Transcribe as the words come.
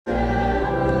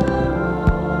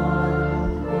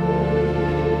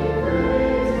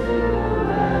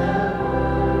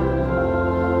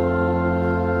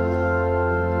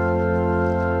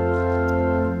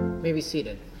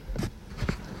seated.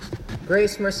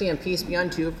 Grace, mercy, and peace be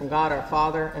unto you from God our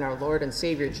Father and our Lord and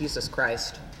Savior Jesus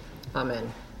Christ.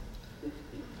 Amen.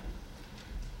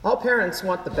 All parents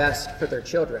want the best for their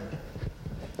children.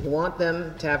 You want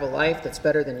them to have a life that's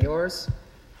better than yours.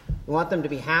 You want them to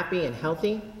be happy and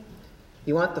healthy.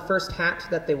 You want the first hat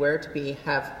that they wear to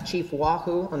have Chief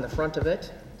Wahoo on the front of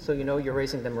it, so you know you're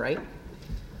raising them right.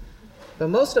 But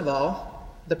most of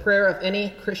all, the prayer of any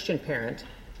Christian parent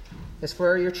is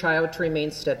for your child to remain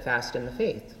steadfast in the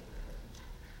faith.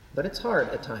 But it's hard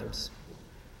at times,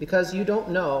 because you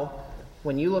don't know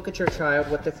when you look at your child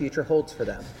what the future holds for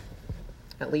them,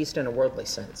 at least in a worldly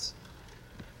sense.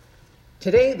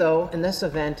 Today, though, in this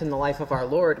event in the life of our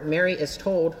Lord, Mary is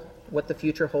told what the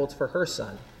future holds for her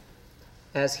son,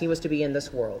 as he was to be in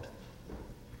this world.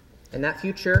 And that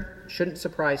future shouldn't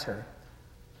surprise her.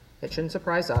 It shouldn't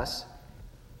surprise us,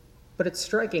 but it's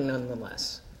striking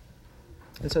nonetheless.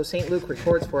 And so St. Luke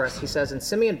records for us, he says, "And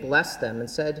Simeon blessed them and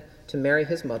said to Mary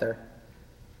his mother,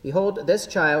 Behold, this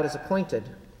child is appointed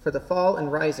for the fall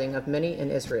and rising of many in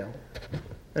Israel,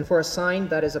 and for a sign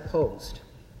that is opposed.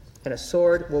 And a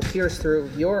sword will pierce through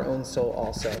your own soul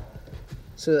also,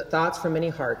 so that thoughts from many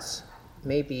hearts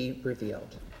may be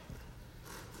revealed."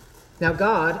 Now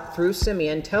God, through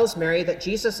Simeon, tells Mary that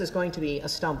Jesus is going to be a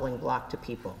stumbling block to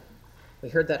people. We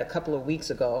heard that a couple of weeks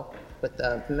ago with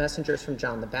the messengers from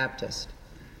John the Baptist.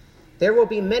 There will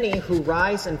be many who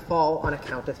rise and fall on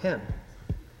account of him,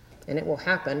 and it will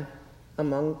happen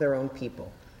among their own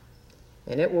people.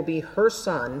 And it will be her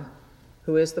son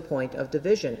who is the point of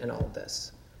division in all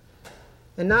this.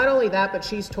 And not only that, but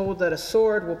she's told that a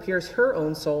sword will pierce her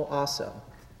own soul also.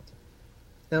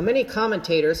 Now, many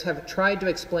commentators have tried to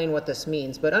explain what this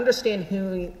means, but understand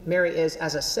who Mary is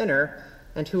as a sinner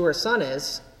and who her son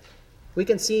is, we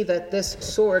can see that this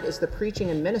sword is the preaching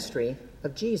and ministry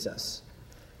of Jesus,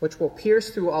 which will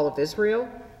pierce through all of Israel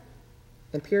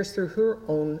and pierce through her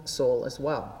own soul as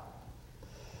well.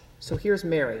 So here's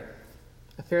Mary,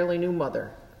 a fairly new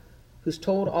mother, who's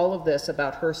told all of this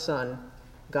about her son,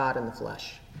 God in the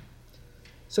flesh.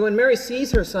 So when Mary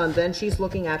sees her son, then she's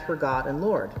looking at her God and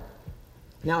Lord.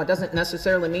 Now, it doesn't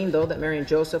necessarily mean, though, that Mary and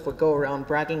Joseph would go around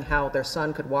bragging how their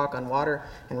son could walk on water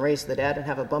and raise the dead and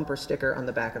have a bumper sticker on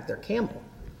the back of their camel.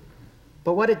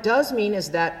 But what it does mean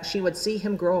is that she would see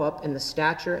him grow up in the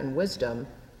stature and wisdom.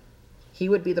 He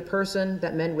would be the person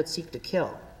that men would seek to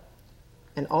kill.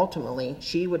 And ultimately,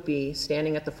 she would be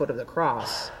standing at the foot of the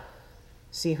cross,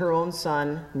 see her own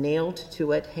son nailed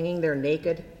to it, hanging there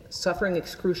naked, suffering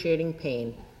excruciating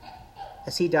pain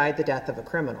as he died the death of a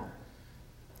criminal.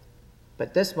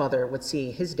 But this mother would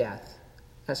see his death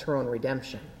as her own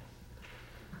redemption.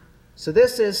 So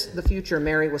this is the future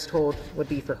Mary was told would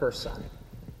be for her son,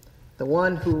 the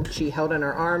one who she held in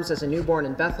her arms as a newborn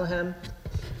in Bethlehem,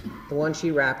 the one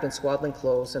she wrapped in swaddling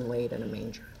clothes and laid in a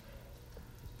manger.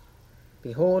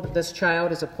 Behold, this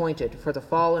child is appointed for the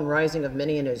fall and rising of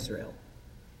many in Israel,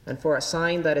 and for a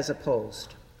sign that is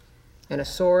opposed. And a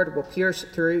sword will pierce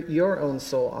through your own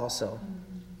soul also,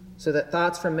 so that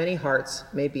thoughts from many hearts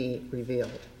may be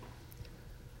revealed.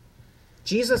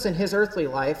 Jesus in his earthly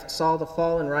life saw the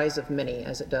fall and rise of many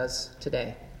as it does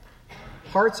today.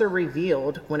 Hearts are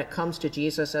revealed when it comes to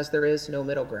Jesus as there is no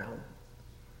middle ground.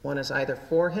 One is either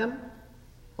for him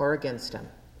or against him.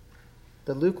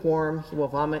 The lukewarm he will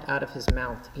vomit out of his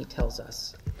mouth, he tells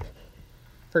us.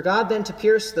 For God then to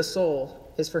pierce the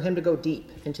soul is for him to go deep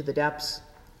into the depths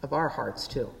of our hearts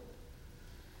too.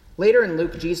 Later in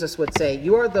Luke, Jesus would say,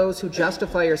 "You are those who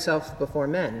justify yourself before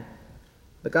men,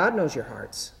 but God knows your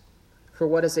hearts. For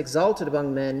what is exalted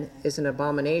among men is an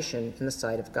abomination in the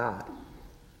sight of God."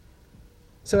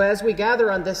 So as we gather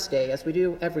on this day, as we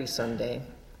do every Sunday,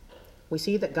 we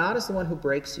see that God is the one who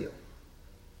breaks you.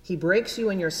 He breaks you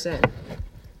in your sin.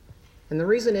 And the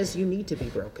reason is you need to be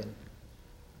broken.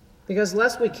 Because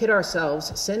lest we kid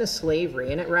ourselves, sin is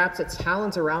slavery, and it wraps its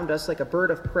talons around us like a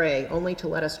bird of prey, only to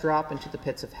let us drop into the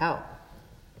pits of hell.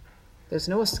 There's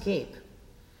no escape,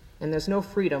 and there's no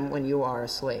freedom when you are a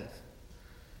slave.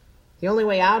 The only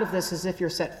way out of this is if you're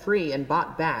set free and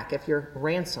bought back, if you're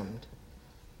ransomed.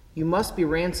 You must be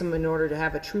ransomed in order to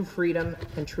have a true freedom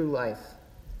and true life.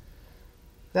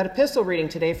 That epistle reading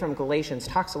today from Galatians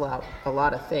talks about a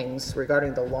lot of things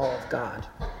regarding the law of God.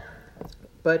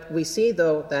 But we see,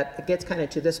 though, that it gets kind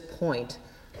of to this point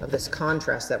of this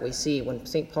contrast that we see when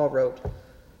St. Paul wrote,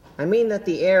 "I mean that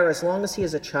the heir, as long as he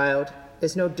is a child,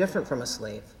 is no different from a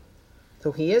slave,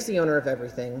 though he is the owner of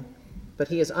everything, but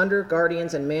he is under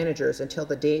guardians and managers until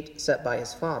the date set by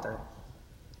his father.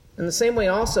 In the same way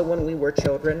also, when we were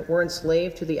children, we're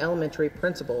enslaved to the elementary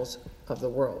principles of the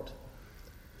world."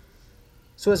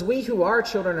 So as we who are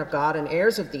children of God and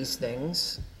heirs of these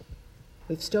things,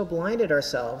 we've still blinded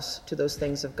ourselves to those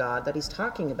things of God that he's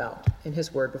talking about in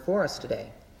his word before us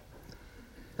today.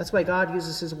 That's why God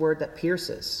uses his word that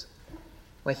pierces,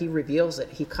 why he reveals it.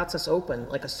 He cuts us open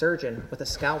like a surgeon with a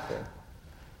scalpel.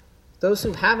 Those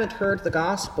who haven't heard the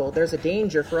gospel, there's a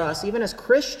danger for us, even as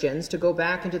Christians, to go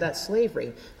back into that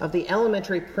slavery of the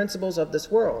elementary principles of this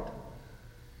world,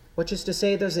 which is to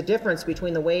say there's a difference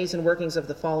between the ways and workings of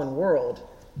the fallen world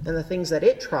and the things that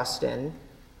it trusts in,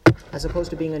 as opposed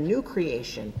to being a new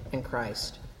creation in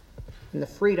Christ and the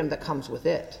freedom that comes with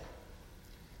it.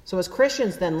 So as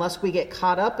Christians, then, lest we get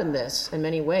caught up in this in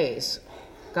many ways,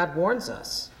 God warns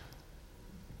us,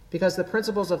 because the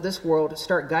principles of this world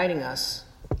start guiding us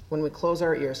when we close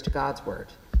our ears to God's word.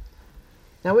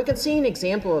 Now, we can see an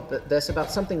example of this about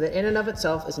something that in and of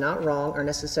itself is not wrong or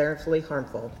necessarily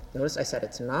harmful. Notice I said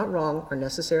it's not wrong or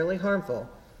necessarily harmful,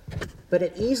 but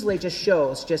it easily just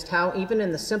shows just how, even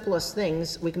in the simplest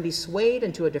things, we can be swayed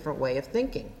into a different way of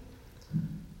thinking.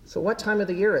 So what time of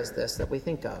the year is this that we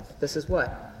think of? This is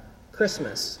what?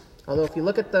 Christmas. Although if you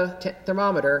look at the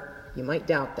thermometer, you might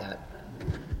doubt that.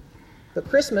 But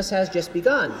Christmas has just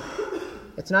begun.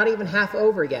 It's not even half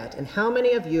over yet. And how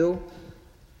many of you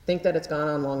think that it's gone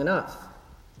on long enough?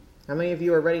 How many of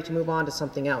you are ready to move on to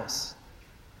something else?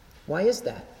 Why is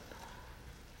that?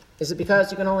 Is it because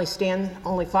you can only stand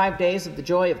 5 days of the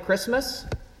joy of Christmas?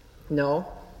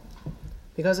 No.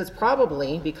 Because it's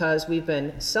probably because we've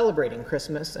been celebrating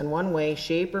Christmas in one way,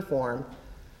 shape, or form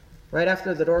right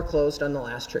after the door closed on the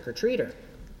last trick-or-treater.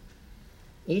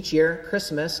 Each year,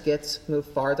 Christmas gets moved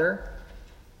farther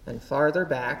and farther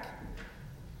back.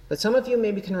 But some of you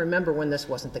maybe can remember when this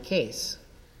wasn't the case.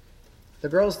 The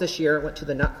girls this year went to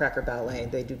the Nutcracker Ballet.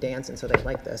 They do dance, and so they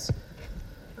like this.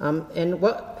 And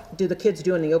what do the kids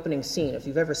do in the opening scene, if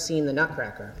you've ever seen the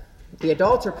Nutcracker? The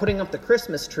adults are putting up the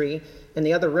Christmas tree in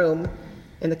the other room,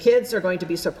 and the kids are going to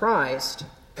be surprised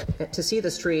to see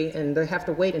this tree, and they have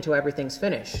to wait until everything's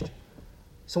finished.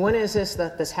 So when is this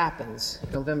that this happens?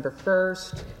 November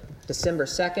 1st, December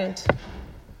 2nd?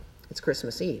 It's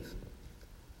Christmas Eve.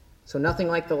 So nothing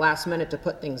like the last minute to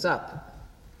put things up.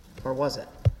 Or was it?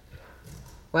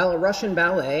 While a Russian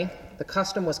ballet, the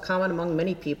custom was common among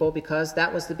many people because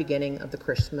that was the beginning of the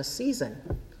Christmas season,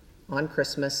 on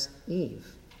Christmas Eve.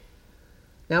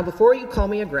 Now, before you call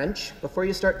me a Grinch, before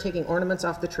you start taking ornaments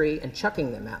off the tree and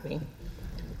chucking them at me,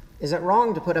 is it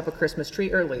wrong to put up a Christmas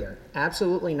tree earlier?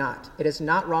 Absolutely not. It is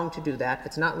not wrong to do that.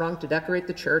 It's not wrong to decorate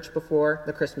the church before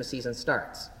the Christmas season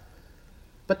starts.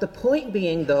 But the point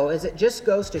being, though, is it just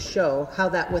goes to show how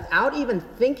that without even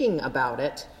thinking about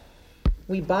it,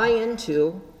 we buy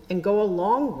into and go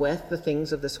along with the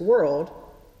things of this world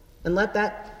and let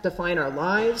that define our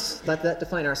lives, let that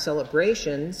define our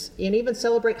celebrations, and even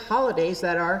celebrate holidays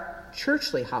that are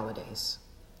churchly holidays.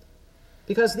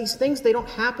 Because these things, they don't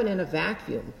happen in a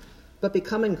vacuum, but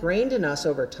become ingrained in us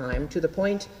over time to the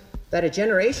point that a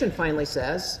generation finally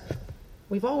says,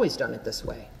 we've always done it this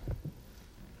way.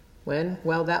 When,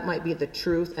 well, that might be the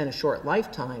truth in a short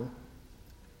lifetime,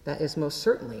 that is most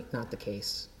certainly not the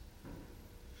case.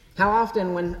 How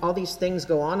often when all these things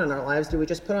go on in our lives do we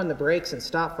just put on the brakes and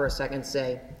stop for a second and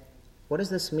say, what does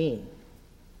this mean?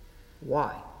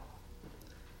 Why?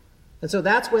 And so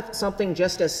that's with something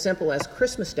just as simple as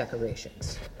Christmas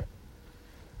decorations.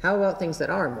 How about things that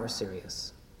are more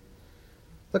serious?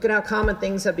 Look at how common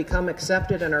things have become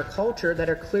accepted in our culture that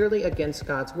are clearly against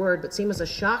God's word, but seem as a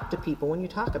shock to people when you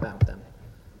talk about them.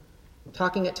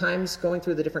 Talking at times, going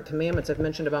through the different commandments I've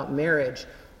mentioned about marriage,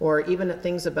 or even at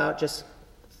things about just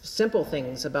simple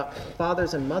things about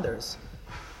fathers and mothers.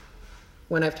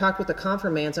 When I've talked with the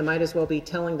confirmands, I might as well be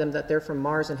telling them that they're from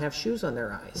Mars and have shoes on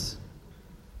their eyes.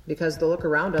 Because the look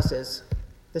around us is,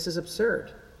 this is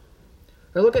absurd.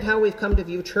 Or look at how we've come to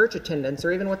view church attendance,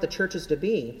 or even what the church is to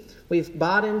be. We've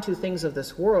bought into things of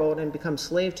this world and become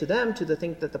slave to them to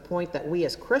think that the point that we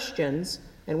as Christians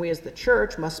and we as the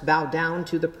church must bow down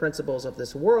to the principles of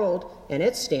this world and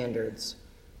its standards,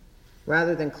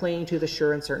 rather than clinging to the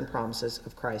sure and certain promises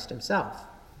of Christ himself.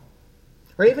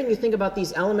 Or even you think about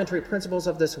these elementary principles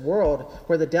of this world,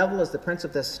 where the devil is the prince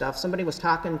of this stuff. Somebody was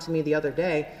talking to me the other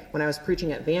day when I was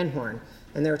preaching at Van Horn,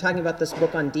 and they were talking about this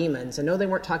book on demons. And no, they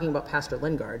weren't talking about Pastor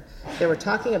Lingard. They were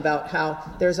talking about how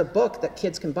there's a book that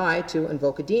kids can buy to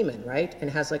invoke a demon, right? And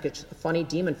it has like a funny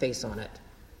demon face on it.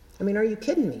 I mean, are you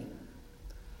kidding me?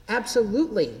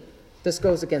 Absolutely, this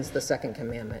goes against the second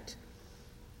commandment.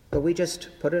 But we just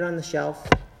put it on the shelf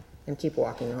and keep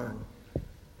walking on.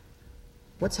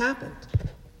 What's happened?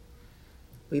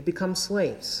 We've become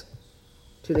slaves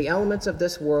to the elements of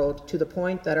this world to the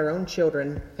point that our own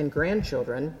children and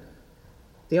grandchildren,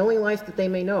 The only life that they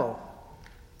may know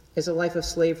is a life of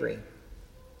slavery,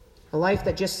 a life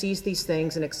that just sees these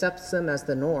things and accepts them as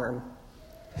the norm,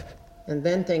 and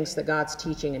then thinks that God's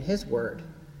teaching in his word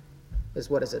is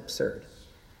what is absurd.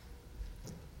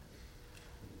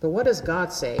 But what does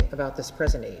God say about this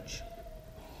present age?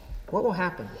 What will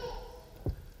happen?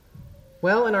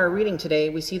 Well, in our reading today,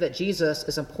 we see that Jesus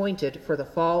is appointed for the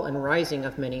fall and rising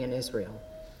of many in Israel.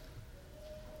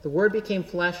 The Word became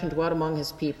flesh and dwelt among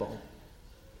his people.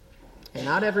 And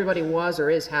not everybody was or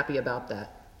is happy about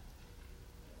that.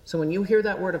 So when you hear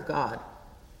that word of God,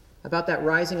 about that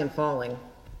rising and falling,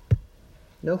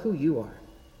 know who you are.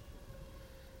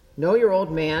 Know your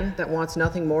old man that wants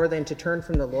nothing more than to turn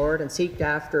from the Lord and seek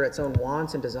after its own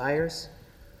wants and desires.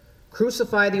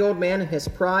 Crucify the old man in his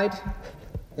pride,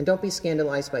 and don't be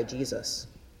scandalized by Jesus.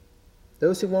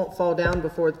 Those who won't fall down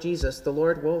before Jesus, the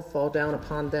Lord will fall down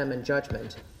upon them in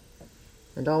judgment,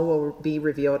 and all will be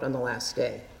revealed on the last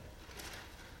day.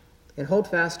 And hold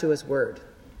fast to his word.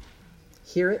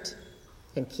 Hear it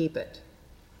and keep it,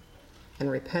 and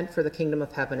repent, for the kingdom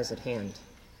of heaven is at hand.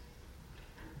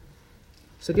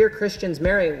 So, dear Christians,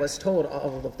 Mary was told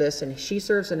all of this, and she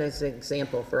serves as an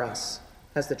example for us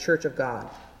as the Church of God,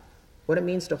 what it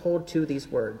means to hold to these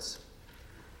words.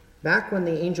 Back when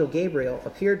the angel Gabriel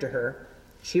appeared to her,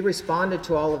 she responded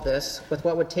to all of this with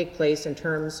what would take place in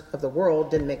terms of the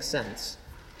world didn't make sense,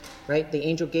 right? The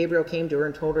angel Gabriel came to her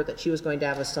and told her that she was going to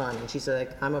have a son, and she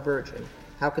said, I'm a virgin.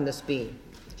 How can this be?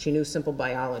 She knew simple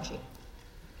biology.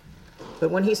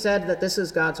 But when he said that this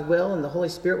is God's will and the Holy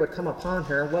Spirit would come upon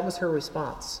her, what was her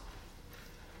response?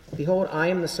 Behold, I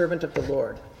am the servant of the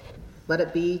Lord. Let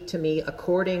it be to me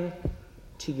according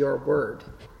to your word.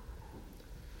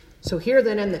 So here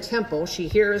then in the temple, she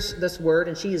hears this word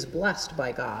and she is blessed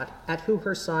by God at who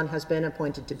her son has been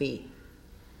appointed to be,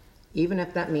 even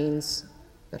if that means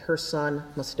that her son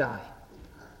must die.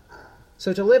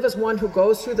 So to live as one who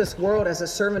goes through this world as a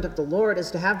servant of the Lord is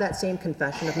to have that same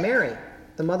confession of Mary,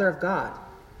 the mother of God.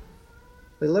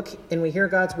 We look and we hear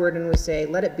God's word and we say,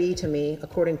 let it be to me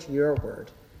according to your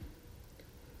word.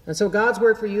 And so God's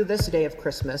word for you this day of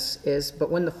Christmas is,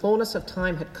 but when the fullness of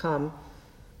time had come,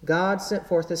 God sent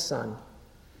forth his Son,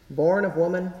 born of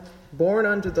woman, born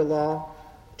under the law,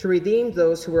 to redeem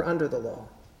those who were under the law,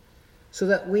 so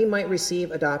that we might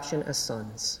receive adoption as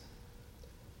sons.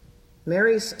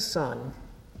 Mary's son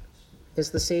is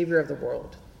the Savior of the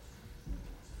world,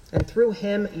 and through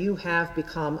him you have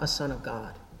become a son of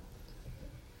God.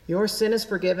 Your sin is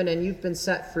forgiven, and you've been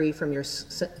set free from your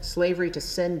slavery to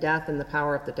sin, death, and the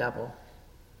power of the devil.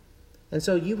 And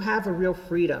so you have a real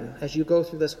freedom as you go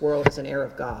through this world as an heir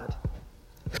of God.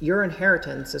 Your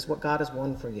inheritance is what God has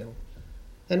won for you.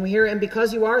 And we hear, and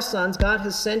because you are sons, God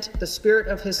has sent the Spirit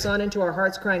of his Son into our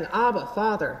hearts, crying, Abba,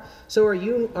 Father. So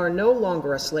you are no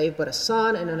longer a slave, but a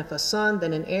son, and if a son,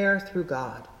 then an heir through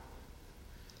God.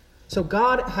 So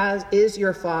God is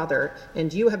your Father,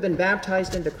 and you have been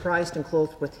baptized into Christ and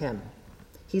clothed with him.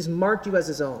 He's marked you as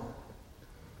his own.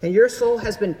 And your soul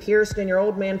has been pierced, and your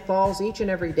old man falls each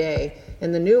and every day,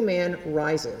 and the new man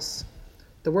rises.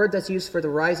 The word that's used for the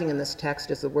rising in this text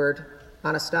is the word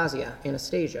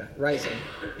Anastasia, rising.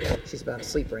 She's about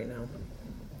asleep right now.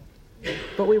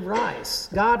 But we rise.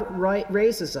 God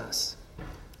raises us.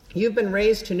 You've been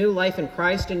raised to new life in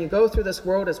Christ, and you go through this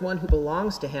world as one who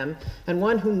belongs to him and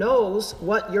one who knows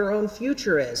what your own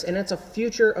future is, and it's a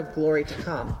future of glory to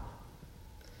come.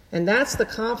 And that's the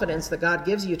confidence that God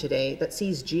gives you today that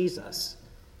sees Jesus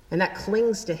and that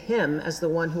clings to him as the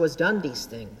one who has done these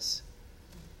things.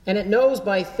 And it knows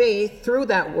by faith through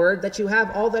that word that you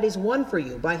have all that he's won for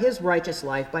you by his righteous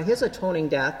life, by his atoning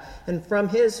death, and from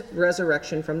his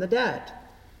resurrection from the dead.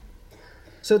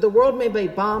 So the world may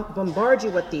bombard you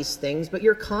with these things, but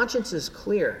your conscience is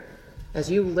clear as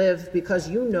you live because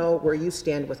you know where you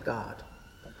stand with God.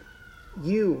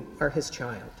 You are his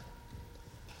child.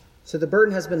 So the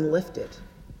burden has been lifted,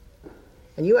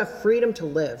 and you have freedom to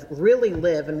live, really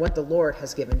live in what the Lord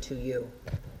has given to you,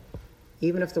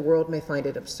 even if the world may find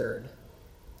it absurd.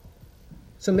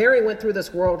 So Mary went through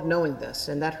this world knowing this,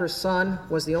 and that her son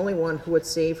was the only one who would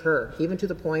save her, even to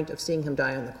the point of seeing him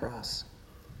die on the cross.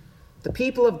 The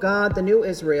people of God, the new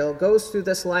Israel, goes through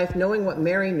this life knowing what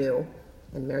Mary knew,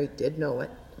 and Mary did know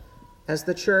it. As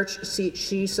the church,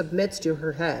 she submits to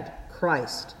her head,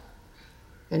 Christ.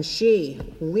 And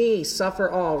we suffer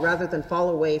all rather than fall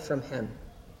away from him.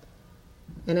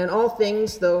 And in all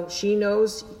things, though she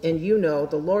knows and you know,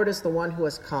 the Lord is the one who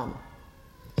has come.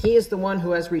 He is the one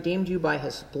who has redeemed you by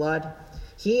his blood.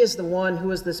 He is the one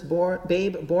who is this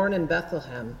babe born in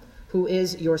Bethlehem, who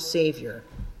is your Savior,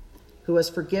 who has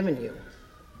forgiven you,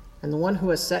 and the one who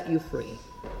has set you free.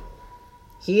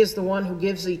 He is the one who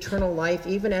gives eternal life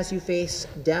even as you face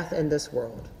death in this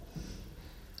world.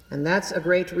 And that's a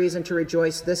great reason to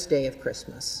rejoice this day of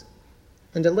Christmas,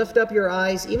 and to lift up your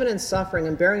eyes even in suffering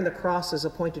and bearing the crosses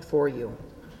appointed for you,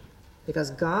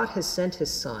 because God has sent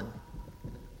his Son,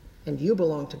 and you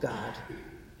belong to God.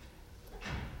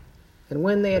 And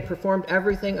when they had performed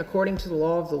everything according to the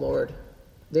law of the Lord,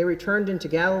 they returned into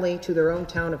Galilee to their own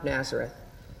town of Nazareth.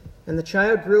 And the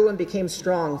child grew and became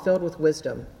strong, filled with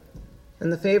wisdom,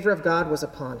 and the favor of God was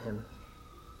upon him.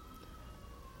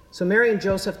 So Mary and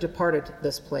Joseph departed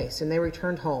this place, and they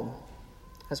returned home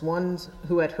as ones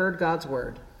who had heard God's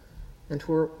word, and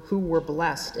who were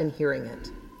blessed in hearing it.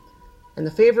 And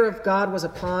the favor of God was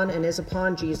upon and is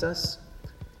upon Jesus,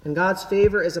 and God's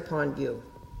favor is upon you.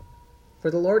 For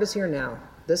the Lord is here now,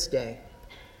 this day,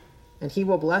 and he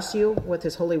will bless you with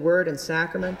his holy word and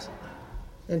sacrament,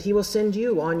 and he will send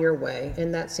you on your way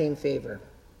in that same favor.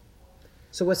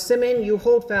 So with Simeon you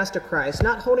hold fast to Christ,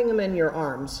 not holding him in your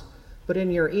arms, but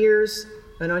in your ears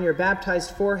and on your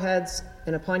baptized foreheads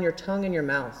and upon your tongue and your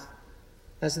mouth,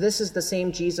 as this is the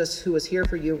same Jesus who is here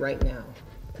for you right now.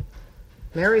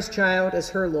 Mary's child is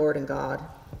her Lord and God,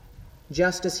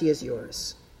 just as he is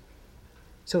yours.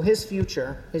 So his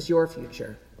future is your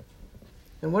future.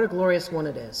 And what a glorious one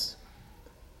it is.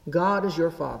 God is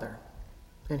your Father,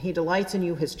 and he delights in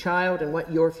you, his child, and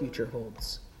what your future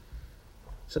holds.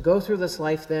 So go through this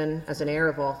life then as an heir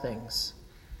of all things.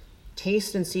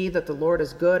 Taste and see that the Lord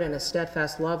is good, and his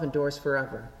steadfast love endures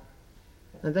forever.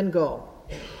 And then go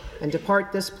and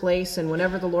depart this place, and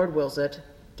whenever the Lord wills it,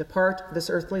 depart this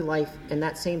earthly life in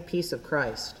that same peace of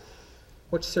Christ,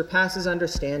 which surpasses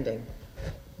understanding,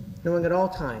 knowing at all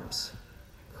times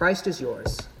Christ is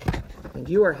yours, and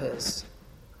you are his,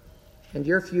 and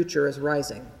your future is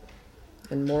rising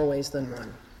in more ways than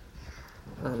one.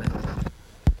 Amen.